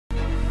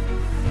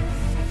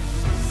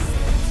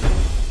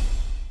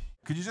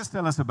Could you just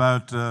tell us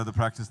about the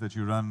practice that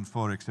you run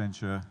for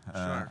Accenture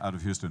Sure. out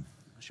of Houston?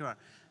 Sure.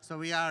 So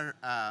we are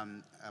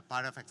a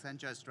part of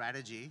Accenture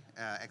strategy.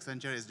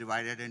 Accenture is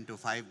divided into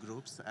 5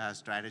 groups: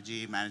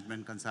 strategy,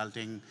 management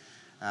consulting,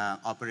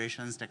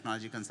 operations,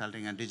 technology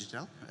consulting, and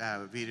digital.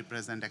 We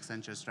represent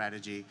Accenture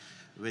strategy,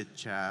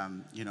 which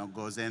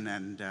goes in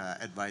and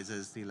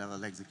advises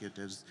C-level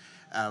executives.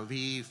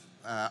 We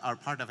are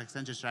part of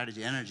Accenture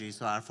strategy energy,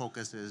 so our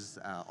focus is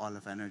all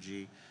of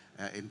energy,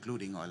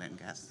 including oil and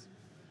gas.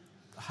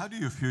 How do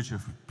you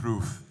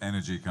future-proof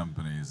energy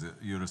companies?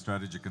 You're a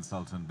strategy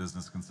consultant,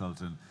 business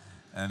consultant,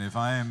 and if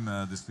I am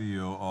the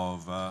CEO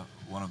of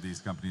one of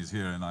these companies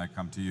here and I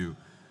come to you,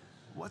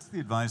 what's the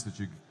advice that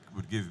you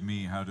would give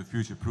me how to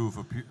future-proof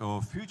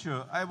or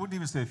future, I wouldn't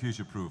even say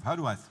future-proof, how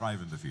do I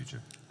thrive in the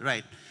future?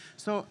 Right.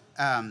 So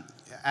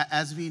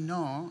as we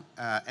know,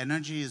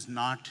 energy is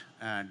not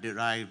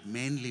derived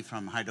mainly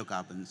from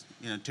hydrocarbons.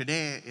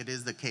 Today it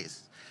is the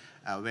case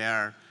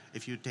where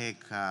if you take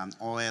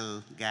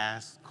oil,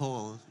 gas,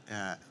 coal,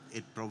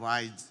 it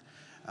provides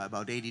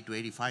about 80 to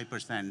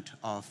 85%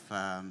 of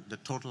the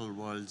total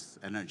world's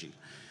energy.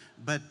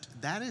 But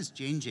that is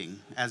changing,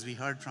 as we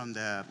heard from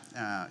the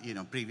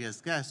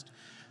previous guest.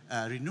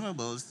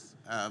 Renewables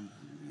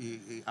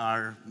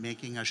are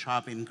making a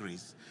sharp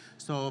increase.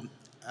 So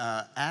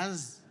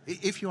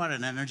if you are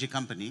an energy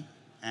company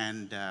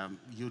and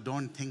you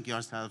don't think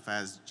yourself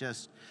as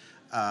just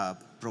a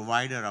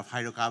provider of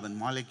hydrocarbon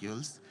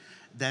molecules,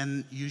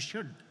 then you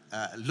should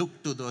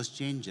look to those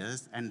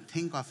changes and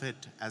think of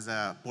it as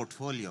a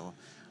portfolio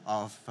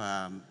of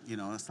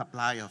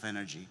supply of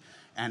energy,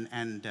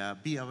 and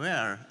be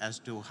aware as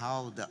to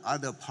how the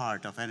other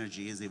part of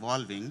energy is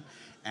evolving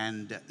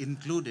and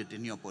include it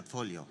in your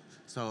portfolio.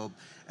 So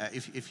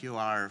if you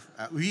are,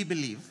 we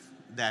believe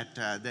that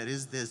there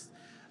is this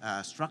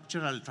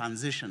structural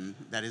transition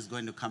that is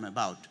going to come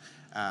about,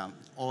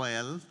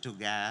 oil to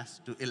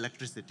gas to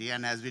electricity,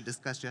 and as we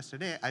discussed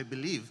yesterday, I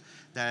believe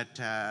that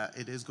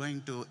it is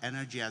going to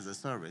energy as a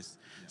service.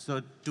 Yeah.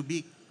 So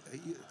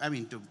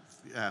to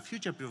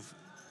future-proof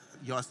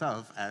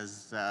yourself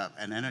as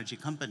an energy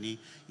company,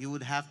 you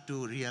would have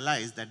to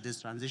realize that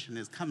this transition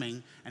is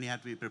coming and you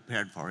have to be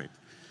prepared for it.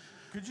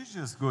 Could you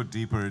just go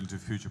deeper into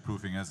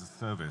future-proofing as a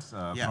service,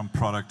 Yeah. from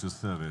product to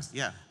service?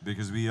 Yeah.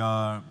 Because we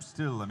are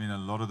still, a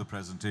lot of the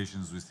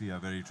presentations we see are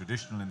very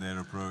traditional in their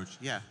approach.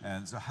 Yeah.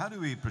 And so how do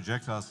we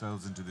project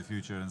ourselves into the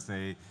future and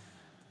say,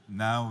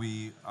 now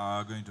we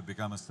are going to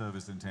become a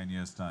service in 10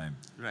 years' time?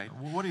 Right.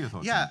 What are your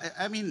thoughts? Yeah,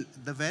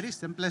 the very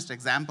simplest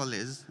example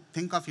is,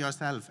 think of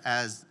yourself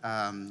as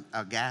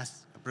a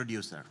gas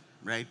producer,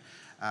 right?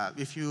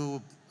 If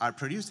you are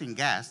producing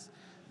gas,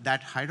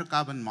 that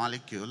hydrocarbon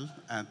molecule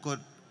could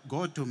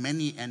go to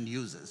many end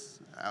users.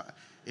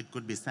 It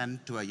could be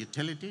sent to a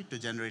utility to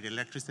generate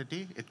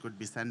electricity. It could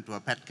be sent to a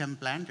petchem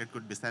plant. It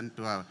could be sent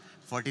to a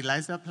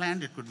fertilizer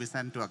plant. It could be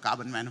sent to a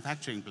carbon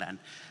manufacturing plant.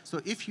 So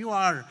if you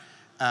are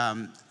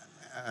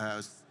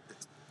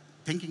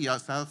thinking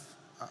yourself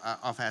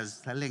of as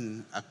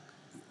selling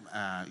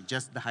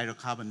just the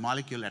hydrocarbon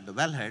molecule at the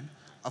wellhead,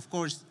 of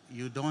course,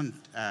 you don't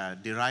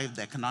derive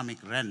the economic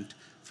rent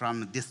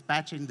from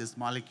dispatching this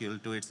molecule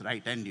to its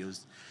right end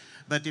use.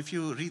 But if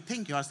you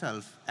rethink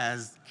yourself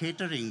as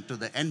catering to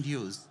the end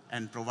use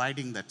and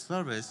providing that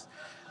service,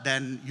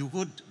 then you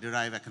would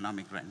derive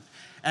economic rent.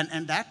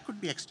 And that could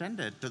be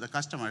extended to the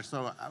customer.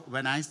 So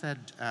when I said,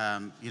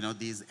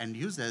 these end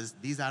users,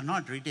 these are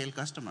not retail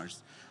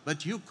customers.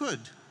 But you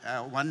could,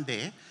 one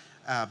day,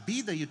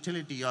 be the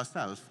utility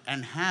yourself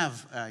and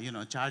have,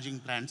 charging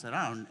plants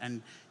around,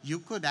 and you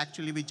could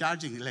actually be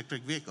charging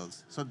electric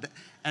vehicles. So,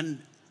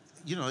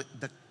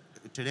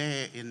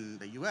 today in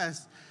the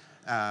US,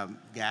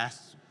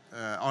 gas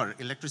or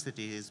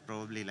electricity is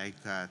probably like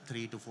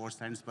 3 to 4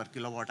 cents per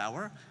kilowatt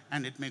hour,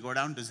 and it may go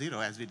down to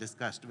 0, as we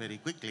discussed very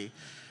quickly.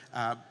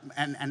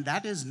 And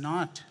that is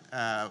not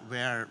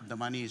where the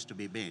money is to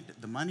be made.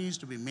 The money is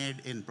to be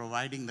made in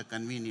providing the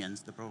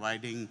convenience,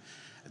 providing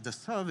the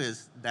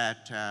service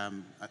that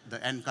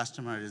the end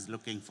customer is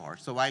looking for.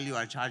 So while you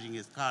are charging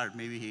his car,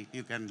 maybe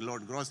you can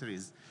load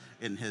groceries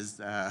in his,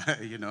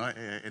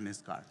 in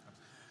his car.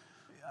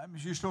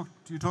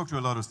 You talk to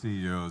a lot of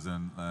CEOs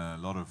and a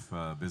lot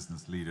of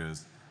business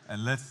leaders,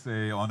 and let's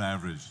say on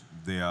average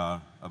they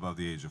are above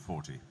the age of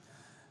 40.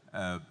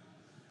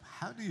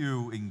 How do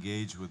you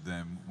engage with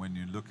them when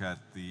you look at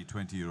the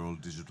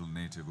 20-year-old digital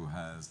native who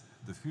has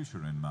the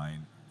future in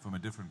mind from a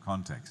different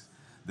context?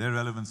 Their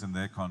relevance in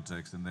their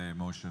context and their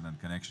emotion and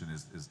connection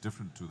is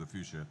different to the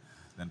future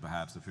than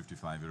perhaps a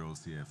 55-year-old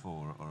CFO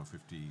or a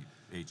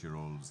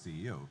 58-year-old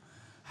CEO.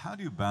 How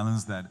do you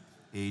balance that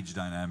age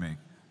dynamic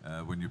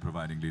when you're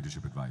providing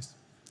leadership advice?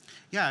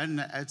 Yeah,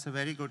 and it's a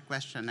very good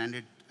question, and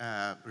it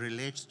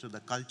relates to the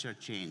culture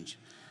change,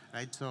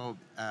 right? So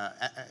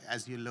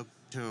as you look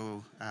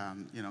to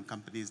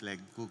companies like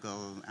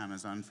Google,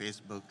 Amazon,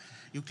 Facebook,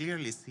 you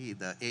clearly see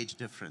the age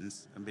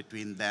difference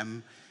between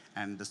them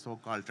and the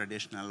so-called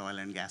traditional oil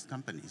and gas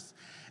companies.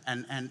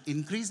 And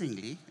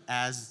increasingly,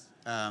 as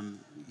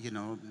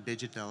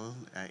digital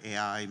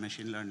AI,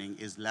 machine learning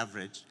is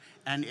leveraged,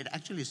 and it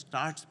actually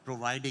starts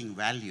providing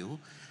value,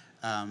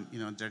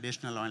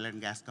 traditional oil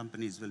and gas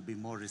companies will be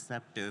more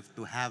receptive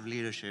to have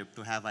leadership,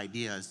 to have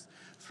ideas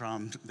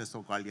from the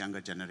so-called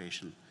younger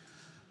generation.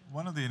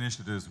 One of the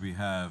initiatives we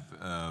have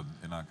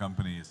in our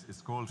company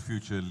is called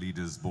Future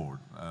Leaders Board.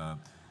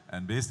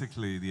 And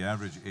basically, the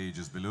average age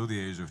is below the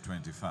age of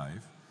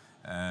 25.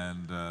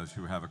 And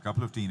you have a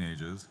couple of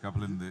teenagers, a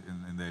couple in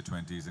their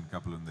 20s and a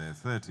couple in their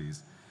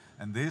 30s.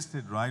 And they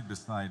sit right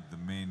beside the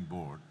main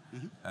board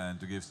and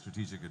to give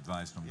strategic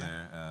advice from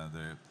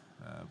their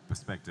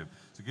perspective.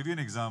 To give you an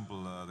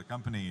example, the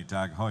company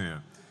Tag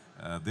Heuer,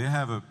 they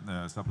have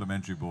a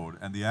supplementary board,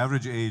 and the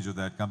average age of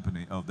that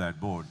company, of that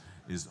board,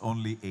 is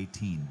only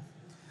 18.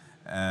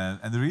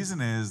 And the reason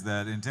is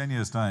that in 10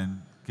 years'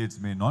 time, kids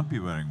may not be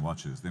wearing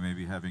watches. They may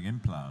be having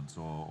implants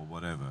or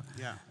whatever.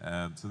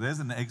 Yeah. So there's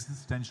an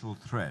existential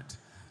threat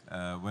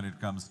when it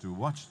comes to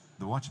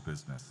the watch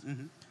business.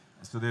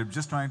 So they're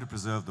just trying to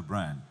preserve the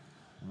brand.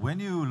 When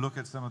you look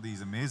at some of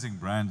these amazing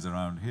brands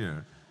around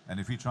here, and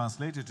if we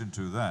translate it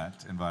into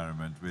that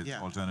environment with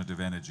alternative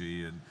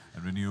energy and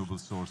renewable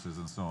sources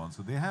and so on,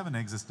 so they have an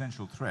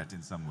existential threat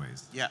in some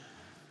ways. Yeah.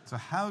 So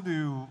how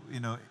do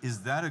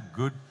is that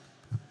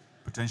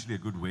potentially a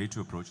good way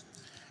to approach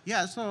this?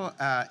 Yeah, so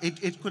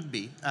it could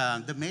be.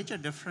 The major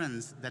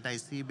difference that I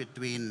see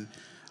between,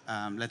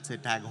 let's say,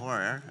 Tag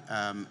Heuer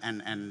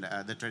and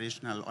the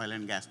traditional oil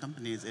and gas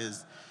companies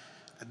is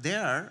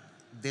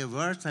they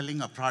were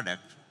selling a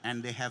product,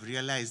 and they have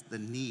realized the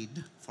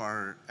need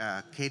for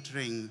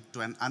catering to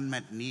an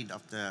unmet need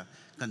of the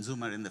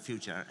consumer in the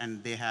future.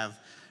 And they have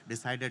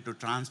decided to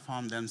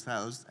transform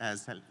themselves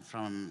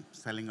from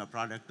selling a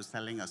product to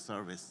selling a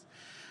service.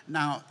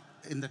 Now,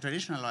 in the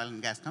traditional oil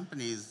and gas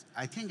companies,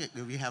 I think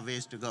we have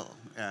ways to go,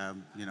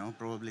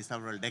 probably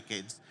several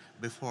decades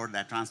before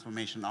that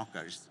transformation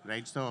occurs,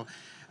 right? So,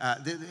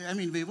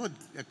 we would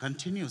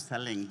continue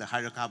selling the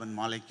hydrocarbon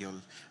molecule,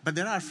 but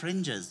there are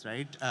fringes,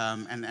 right?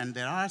 And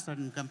there are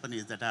certain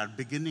companies that are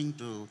beginning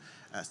to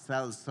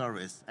sell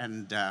service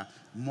and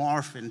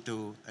morph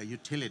into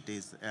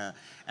utilities.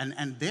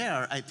 And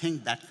there, I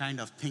think that kind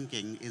of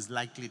thinking is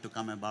likely to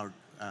come about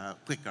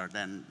quicker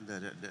than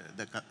the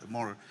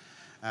more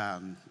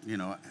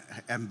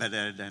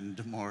embedded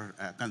and more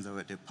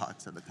conservative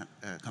parts of the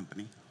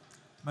company.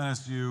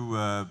 Manas,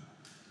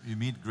 you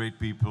meet great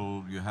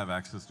people, you have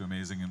access to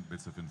amazing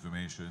bits of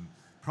information,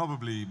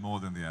 probably more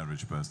than the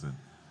average person.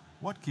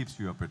 What keeps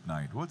you up at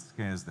night? What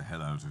scares the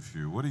hell out of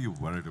you? What are you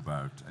worried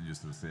about? And you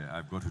sort of say,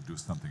 I've got to do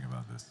something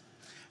about this.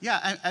 Yeah,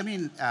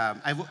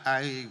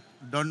 I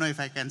don't know if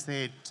I can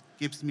say it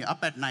keeps me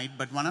up at night,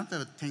 but one of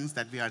the things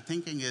that we are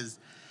thinking is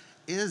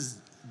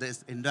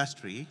this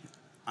industry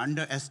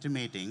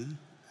underestimating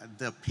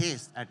the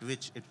pace at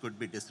which it could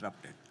be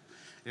disrupted?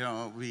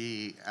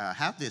 We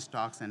have these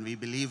talks, and we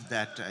believe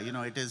that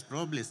it is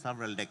probably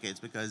several decades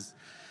because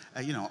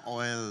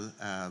oil,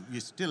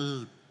 we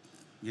still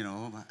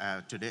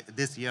today,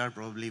 this year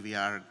probably we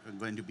are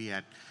going to be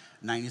at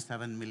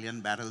 97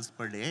 million barrels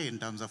per day in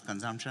terms of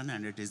consumption,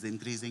 and it is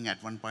increasing at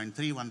 1.3,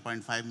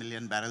 1.5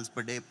 million barrels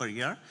per day per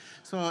year.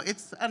 So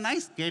it's a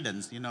nice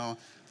cadence,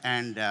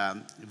 and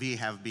we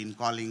have been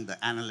calling the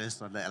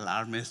analysts or the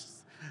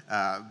alarmists.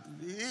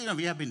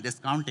 We have been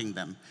discounting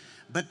them.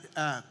 But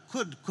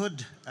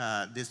could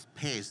this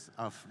pace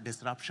of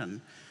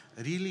disruption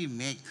really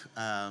make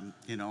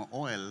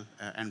oil,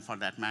 and for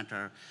that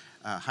matter,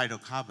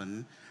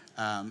 hydrocarbon,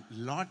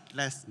 lot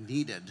less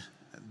needed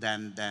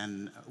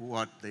than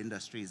what the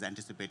industry is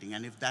anticipating?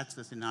 And if that's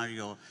the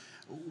scenario,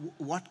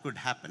 what could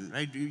happen,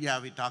 right?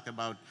 Yeah, we talk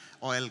about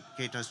oil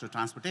caters to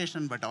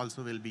transportation, but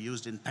also will be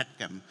used in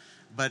petchem.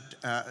 But,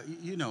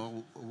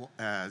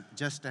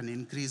 just an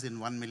increase in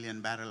 1 million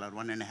barrel or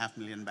 1.5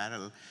 million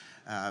barrel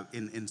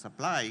in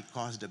supply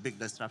caused a big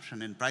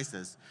disruption in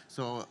prices.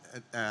 So,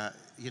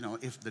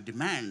 if the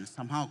demand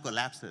somehow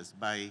collapses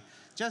by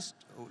just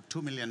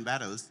 2 million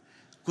barrels,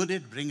 could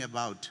it bring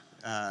about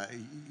a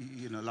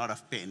lot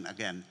of pain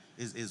again,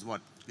 is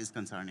what is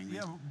concerning me.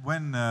 Yeah,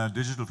 when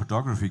digital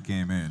photography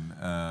came in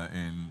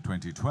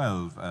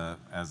 2012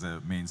 as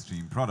a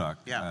mainstream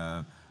product,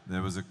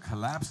 there was a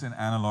collapse in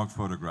analog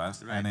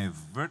photographs and a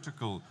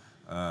vertical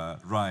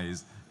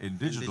rise in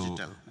digital.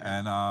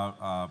 And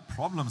our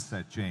problem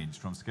set changed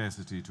from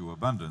scarcity to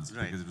abundance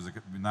because it was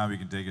now we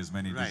can take as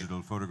many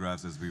digital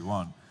photographs as we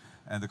want,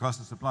 and the cost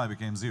of supply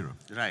became zero.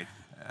 Right.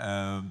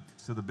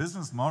 So the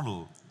business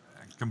model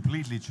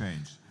completely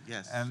changed.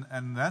 Yes.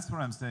 And that's what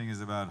I'm saying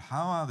is about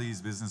how are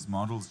these business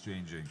models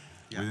changing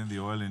within the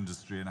oil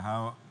industry, and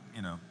how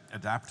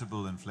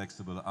adaptable and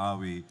flexible are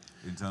we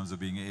in terms of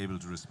being able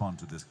to respond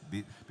to this?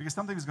 Because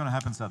something is going to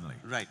happen suddenly.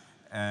 Right.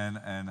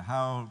 And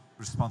how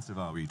responsive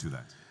are we to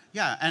that?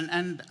 Yeah,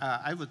 and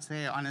I would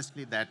say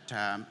honestly that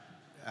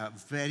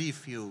very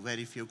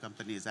few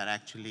companies are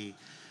actually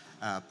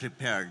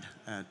prepared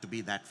to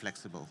be that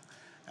flexible.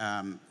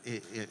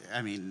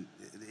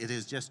 It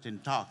is just in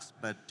talks,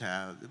 but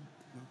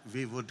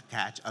we would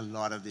catch a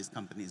lot of these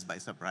companies by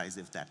surprise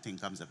if that thing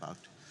comes about.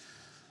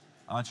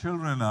 Our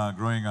children are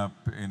growing up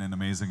in an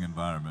amazing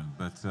environment,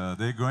 but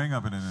they're growing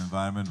up in an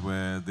environment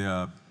where they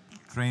are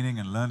training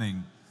and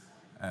learning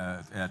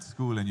at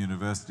school and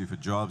university for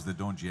jobs that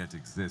don't yet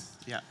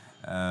exist.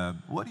 Yeah.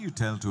 What do you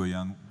tell to a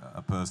young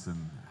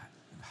person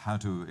how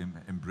to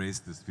embrace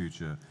this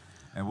future?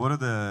 And what are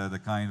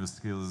the kind of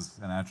skills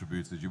and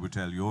attributes that you would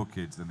tell your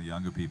kids and the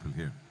younger people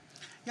here?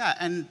 Yeah,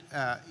 and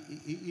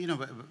you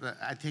know,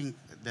 I think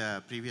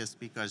the previous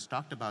speakers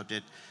talked about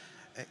it.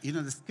 You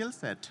know, the skill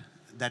set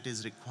that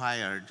is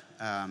required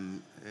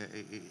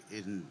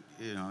in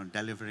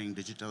delivering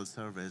digital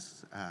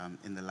service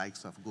in the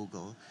likes of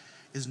Google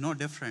is no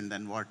different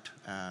than what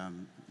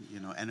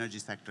energy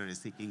sector is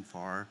seeking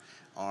for,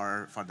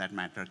 or for that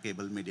matter,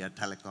 cable media,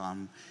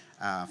 telecom,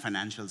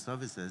 financial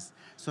services.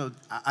 So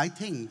I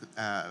think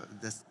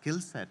the skill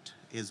set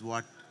is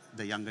what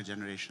the younger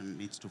generation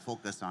needs to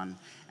focus on,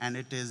 and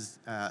it is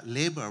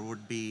labor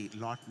would be a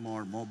lot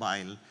more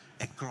mobile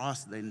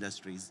across the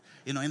industries.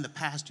 You know, in the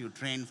past, you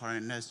trained for an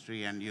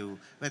industry and you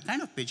were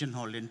kind of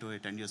pigeonholed into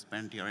it and you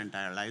spent your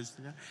entire lives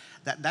there.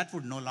 That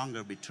would no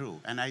longer be true.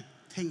 And I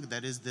think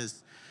there is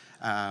this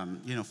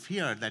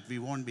fear that we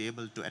won't be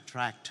able to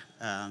attract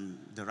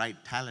the right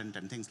talent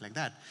and things like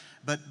that.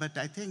 But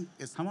I think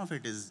some of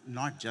it is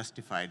not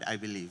justified, I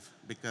believe,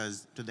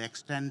 because to the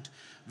extent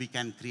we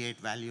can create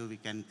value, we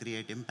can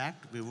create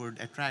impact, we would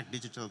attract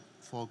digital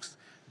folks,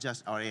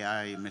 or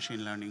AI,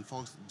 machine learning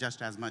folks,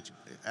 just as much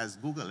as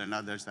Google and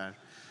others are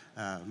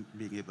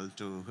being able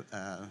to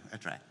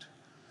attract.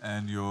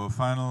 And your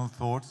final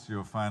thoughts,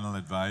 your final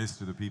advice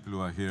to the people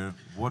who are here,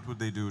 what would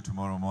they do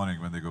tomorrow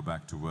morning when they go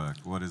back to work?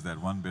 What is that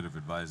one bit of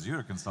advice? You're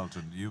a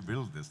consultant, you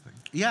build this thing.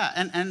 Yeah,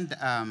 and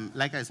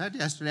like I said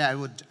yesterday, I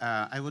would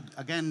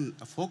again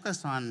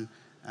focus on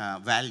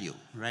value,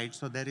 right?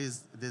 So there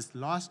is this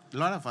lot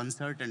of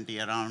uncertainty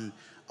around,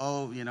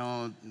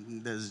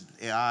 there's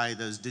AI,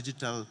 there's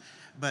digital,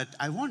 but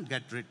I won't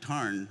get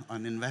return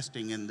on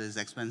investing in this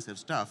expensive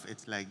stuff.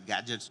 It's like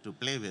gadgets to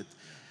play with.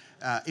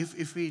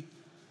 If we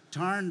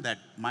turn that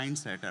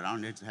mindset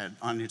around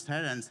on its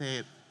head and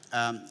say,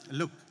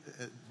 look,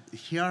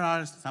 here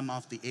are some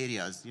of the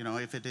areas. You know,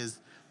 if it is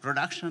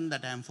production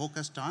that I'm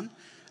focused on,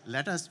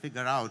 let us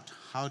figure out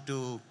how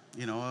to,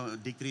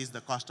 decrease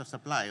the cost of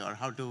supply, or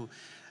how to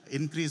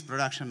increase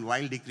production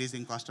while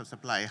decreasing cost of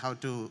supply, how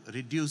to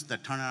reduce the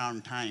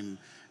turnaround time,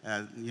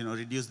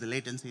 reduce the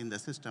latency in the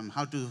system,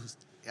 how to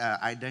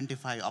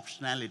identify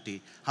optionality,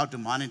 how to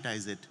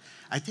monetize it.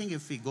 I think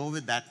if we go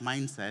with that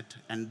mindset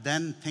and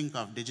then think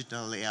of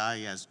digital AI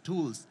as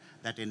tools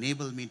that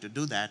enable me to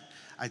do that,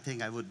 I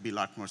think I would be a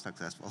lot more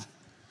successful.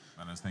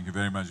 Manas, thank you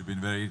very much. You've been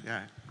very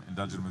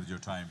indulgent with your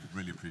time.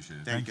 Really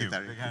appreciate it. Thank you.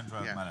 Big hand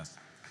for Manas.